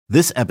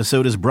This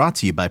episode is brought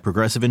to you by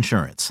Progressive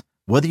Insurance.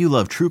 Whether you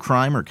love true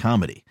crime or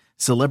comedy,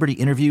 celebrity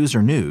interviews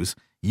or news,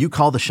 you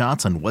call the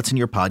shots on what's in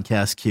your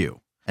podcast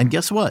queue. And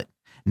guess what?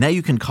 Now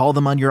you can call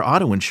them on your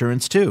auto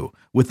insurance too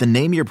with the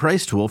Name Your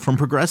Price tool from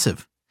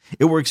Progressive.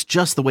 It works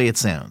just the way it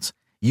sounds.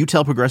 You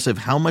tell Progressive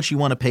how much you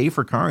want to pay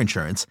for car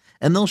insurance,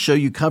 and they'll show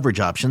you coverage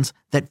options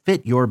that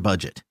fit your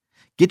budget.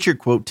 Get your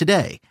quote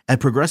today at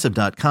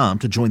Progressive.com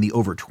to join the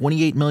over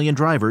 28 million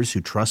drivers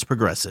who trust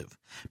Progressive.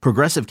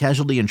 Progressive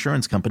Casualty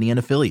Insurance Company and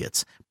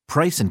Affiliates.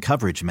 Price and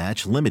coverage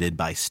match limited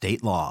by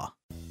state law.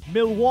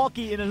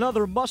 Milwaukee in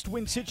another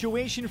must-win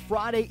situation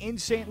Friday in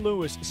St.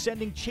 Louis,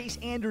 sending Chase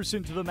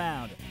Anderson to the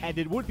mound. And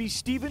it would be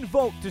Stephen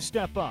Vogt to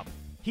step up.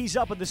 He's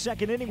up in the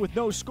second inning with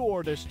no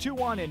score. There's 2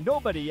 on and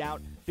nobody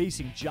out,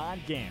 facing John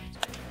Gant.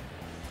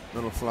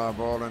 Little fly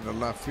ball into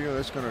left field.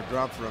 It's going to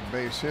drop for a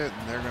base hit,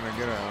 and they're going to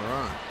get a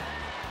run.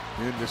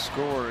 And the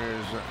score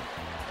is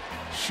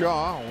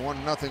Shaw,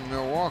 1-0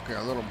 Milwaukee.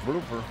 A little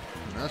blooper,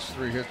 and that's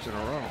 3 hits in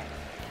a row.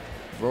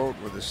 Vogt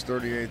with his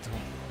 38th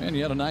home. And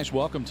you had a nice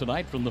welcome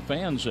tonight from the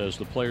fans as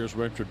the players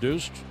were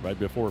introduced right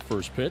before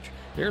first pitch.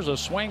 Here's a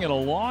swing and a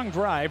long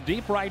drive,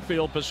 deep right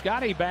field.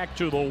 Piscotty back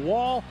to the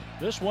wall.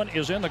 This one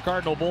is in the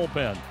Cardinal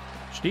bullpen.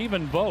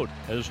 Stephen Vogt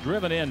has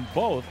driven in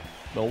both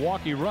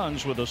Milwaukee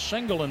runs with a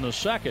single in the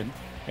second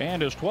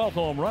and his 12th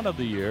home run of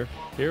the year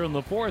here in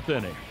the 4th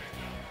inning.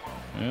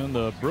 And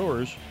the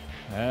Brewers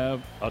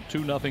have a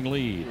 2-0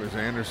 lead. As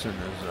Anderson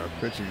is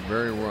pitching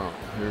very well.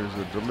 Here's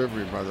the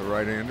delivery by the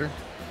right-hander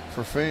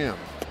for Pham.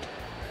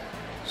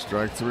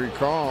 Strike 3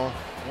 call.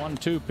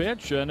 1-2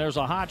 pitch, and there's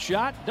a hot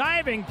shot.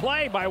 Diving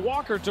play by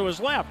Walker to his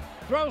left.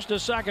 Throws to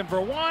second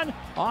for 1.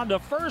 On to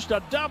first,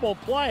 a double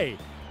play.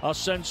 A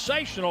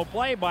sensational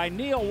play by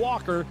Neil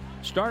Walker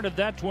started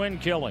that twin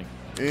killing.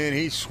 And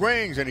he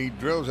swings and he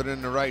drills it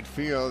into right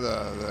field.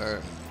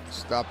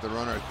 Stop the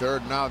runner at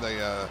third. Now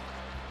the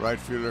right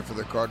fielder for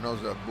the Cardinals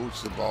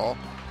boots the ball,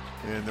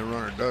 and the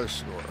runner does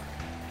score.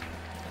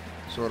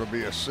 So it'll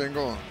be a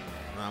single.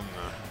 I'm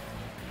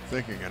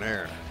thinking an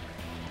error.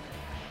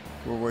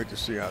 We'll wait to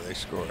see how they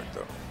score it,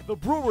 though. The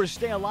Brewers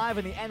stay alive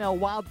in the NL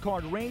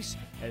wildcard race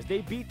as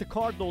they beat the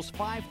Cardinals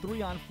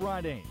 5-3 on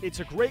Friday. It's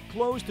a great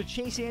close to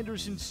Chase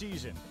Anderson's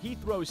season. He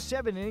throws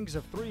 7 innings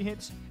of 3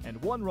 hits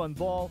and 1 run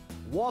ball,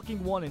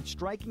 walking 1 and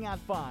striking out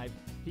 5.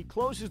 He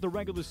closes the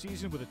regular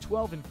season with a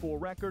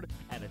 12-4 record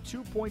and a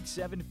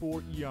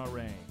 2.74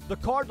 ERA. The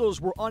Cardinals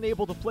were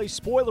unable to play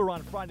spoiler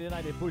on Friday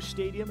night at Busch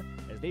Stadium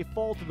as they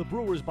fall to the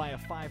Brewers by a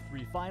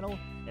 5-3 final.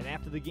 And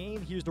after the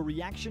game, here's the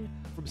reaction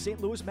from St.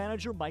 Louis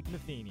manager Mike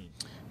Matheny.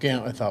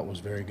 Gant, I thought, was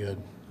very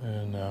good,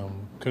 and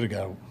could have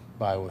got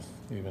by with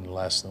even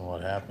less than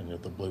what happened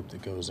with the bloop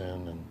that goes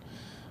in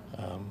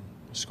and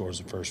scores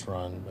the first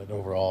run. But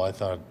overall, I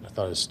thought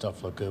his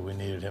stuff looked good. We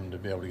needed him to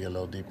be able to get a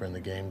little deeper in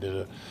the game. Did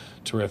a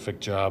terrific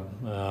job.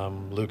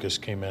 Lucas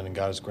came in and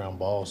got his ground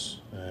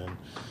balls, and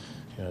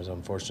it was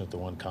unfortunate the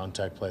one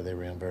contact play they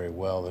ran very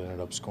well that ended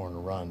up scoring a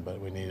run. But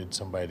we needed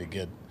somebody to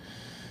get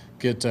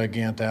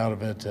Gant out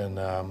of it and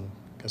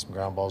get some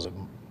ground balls that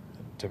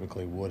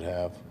typically would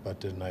have, but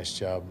did a nice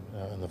job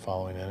in the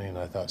following inning. And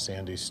I thought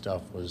Sandy's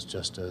stuff was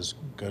just as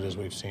good as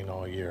we've seen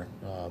all year.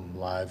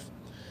 Live,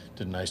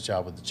 did a nice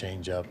job with the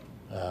changeup,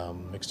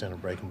 mixed in a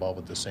breaking ball,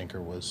 but the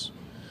sinker was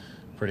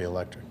pretty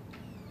electric.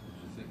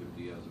 What did you think of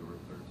Diaz over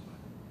third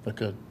side? Looked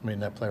good. I mean,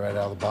 that play right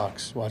out of the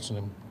box, watching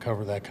him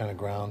cover that kind of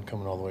ground,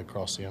 coming all the way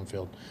across the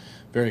infield.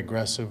 Very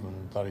aggressive,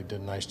 and thought he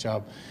did a nice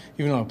job.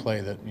 Even on a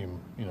play that, you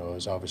know,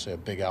 is obviously a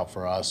big out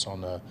for us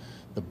on the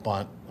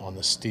bunt, on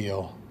the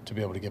steal, to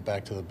be able to get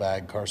back to the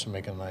bag. Carson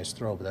making a nice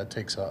throw, but that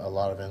takes a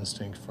lot of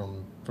instinct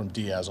from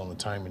Diaz on the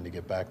timing to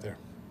get back there.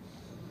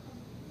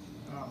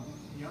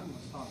 Young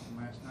was talking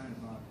last night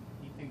about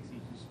he thinks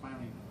he's just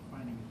finally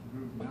finding his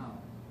groove now.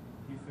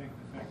 Do you think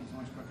the fact he's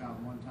only struck out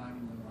 1 time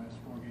in the last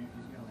 4 games,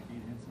 he's got like 8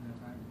 hits in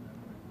that time, does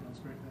that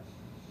illustrate that?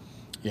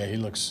 Yeah, he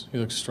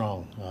looks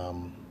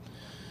strong.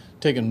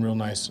 Taking real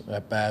nice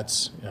at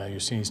bats. You're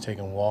seeing he's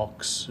taking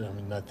walks. I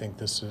mean, I think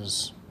this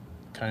is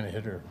the kind of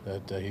hitter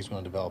that he's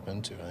going to develop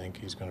into. I think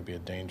he's going to be a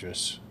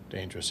dangerous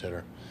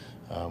hitter.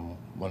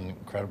 What an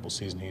incredible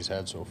season he's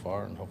had so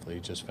far, and hopefully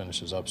he just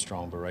finishes up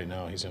strong. But right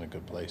now, he's in a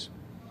good place.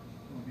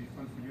 Will it be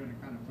fun for you to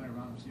kind of play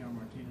around and see how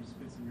Martinez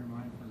fits in your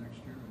mind for next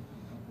year and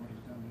what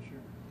he's done this year?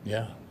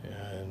 Yeah,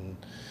 and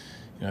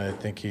I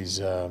think he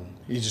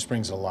just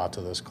brings a lot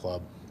to this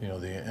club.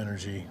 The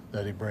energy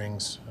that he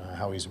brings,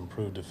 how he's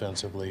improved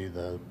defensively,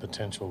 the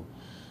potential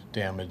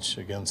damage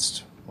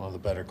against one of the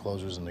better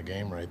closers in the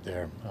game right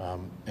there,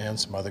 and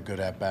some other good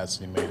at-bats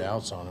that he made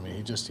outs on. I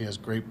mean, he has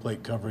great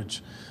plate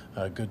coverage,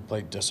 good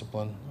plate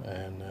discipline,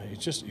 and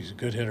he's a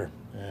good hitter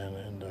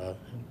and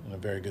a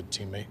very good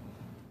teammate.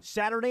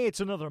 Saturday, it's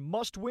another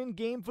must-win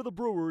game for the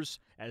Brewers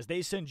as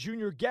they send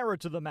Junior Guerra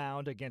to the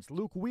mound against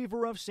Luke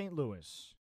Weaver of St. Louis.